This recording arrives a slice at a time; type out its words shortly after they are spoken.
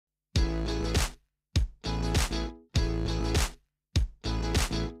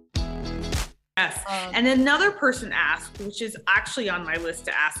Yes. And another person asked, which is actually on my list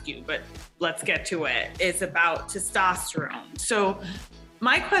to ask you, but let's get to it, is about testosterone. So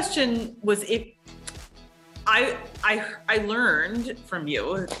my question was, if I learned from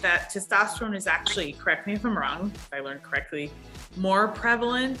you that testosterone is actually, correct me if I'm wrong, if I learned correctly, more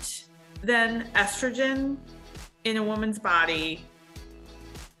prevalent than estrogen in a woman's body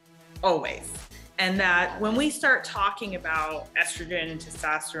always. And that when we start talking about estrogen and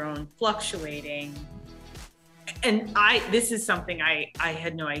testosterone fluctuating, and this is something I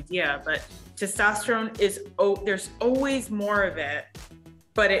had no idea, but testosterone there's always more of it,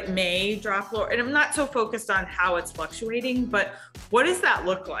 but it may drop lower. And I'm not so focused on how it's fluctuating, but what does that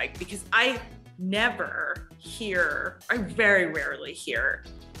look like? Because I very rarely hear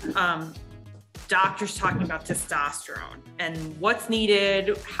doctors talking about testosterone and what's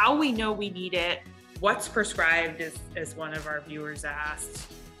needed, how we know we need it, what's prescribed, as one of our viewers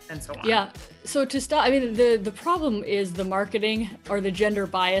asked, and so on. Yeah. So the problem is the marketing or the gender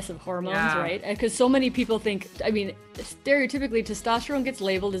bias of hormones, right? Because so many people think, stereotypically testosterone gets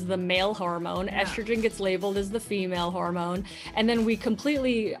labeled as the male hormone, estrogen gets labeled as the female hormone, and then we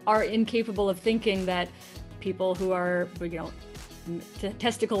completely are incapable of thinking that people who are,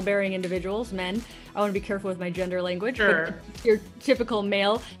 testicle-bearing individuals, men, I want to be careful with my gender language, sure. But your typical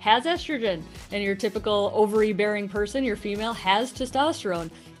male has estrogen, and your typical ovary-bearing person, your female, has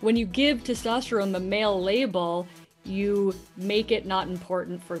testosterone. When you give testosterone the male label, you make it not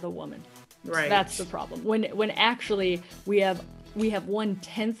important for the woman. Right. That's the problem. When actually we have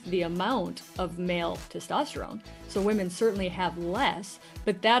 1/10 the amount of male testosterone. So women certainly have less,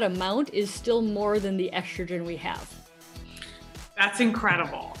 but that amount is still more than the estrogen we have. That's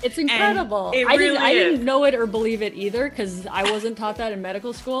incredible. It's incredible. I didn't know it or believe it either, because I wasn't taught that in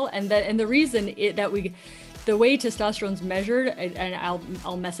medical school. And the reason the way testosterone's measured, and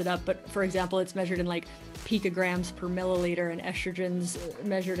I'll mess it up, but for example, it's measured in like picograms per milliliter, and estrogen's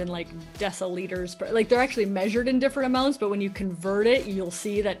measured in like deciliters per, like they're actually measured in different amounts, but when you convert it, you'll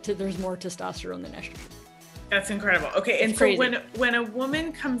see that there's more testosterone than estrogen. That's incredible. Okay, and crazy. So when a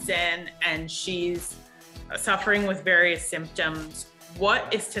woman comes in and she's suffering with various symptoms,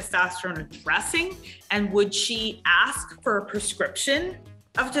 what is testosterone addressing? And would she ask for a prescription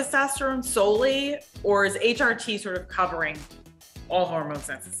of testosterone solely, or is HRT sort of covering all hormones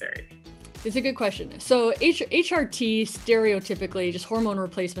necessary? It's a good question. So HRT, stereotypically, just hormone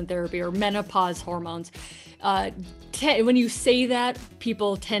replacement therapy or menopause hormones. When you say that,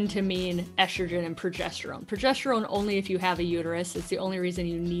 people tend to mean estrogen and progesterone. Progesterone only if you have a uterus. It's the only reason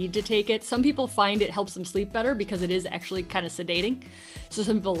you need to take it. Some people find it helps them sleep better because it is actually kind of sedating. So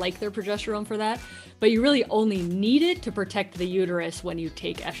some people like their progesterone for that. But you really only need it to protect the uterus when you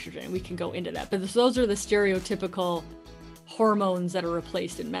take estrogen. We can go into that. But those are the stereotypical hormones that are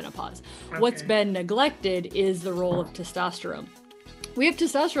replaced in menopause. Okay. What's been neglected is the role of testosterone. We have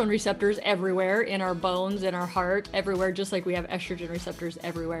testosterone receptors everywhere, in our bones, in our heart, everywhere, just like we have estrogen receptors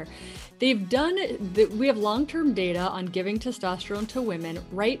everywhere. We have long-term data on giving testosterone to women.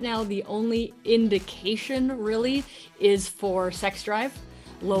 Right now, the only indication really is for sex drive,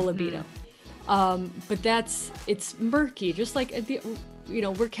 low libido. But it's murky, just like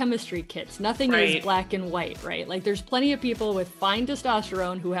we're chemistry kits. Nothing is black and white, right? Like there's plenty of people with fine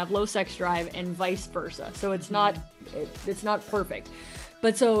testosterone who have low sex drive and vice versa. So it's not perfect.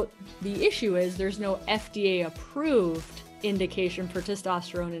 But so the issue is there's no FDA approved indication for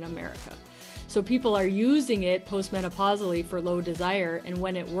testosterone in America. So people are using it postmenopausally for low desire, and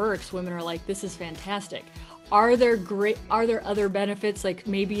when it works, women are like, this is fantastic. Are there other benefits, like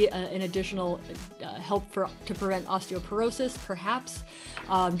maybe an additional help to prevent osteoporosis, perhaps?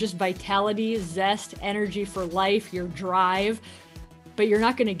 Just vitality, zest, energy for life, your drive, but you're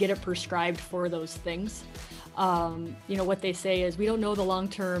not going to get it prescribed for those things. What they say is we don't know the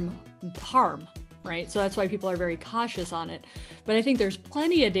long-term harm, right? So that's why people are very cautious on it. But I think there's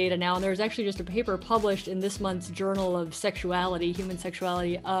plenty of data now, and there's actually just a paper published in this month's Journal of Sexuality, Human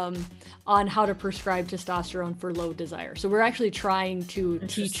Sexuality, on how to prescribe testosterone for low desire. So we're actually trying to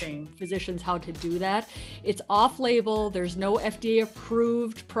teach physicians how to do that. It's off-label. There's no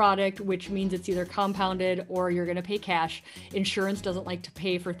FDA-approved product, which means it's either compounded or you're going to pay cash. Insurance doesn't like to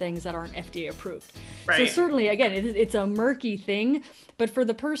pay for things that aren't FDA-approved. Right. So certainly, again, it's a murky thing. But for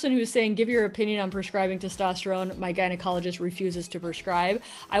the person who's saying, give your opinion on prescribing testosterone, my gynecologist refuses to prescribe,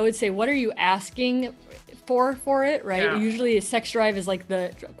 I would say, what are you asking for it, right? Yeah. Usually a sex drive is like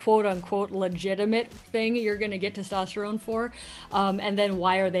the quote unquote legitimate thing you're going to get testosterone for. And then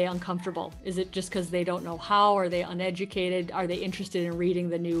why are they uncomfortable? Is it just because they don't know how? Are they uneducated? Are they interested in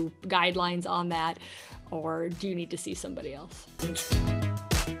reading the new guidelines on that? Or do you need to see somebody else?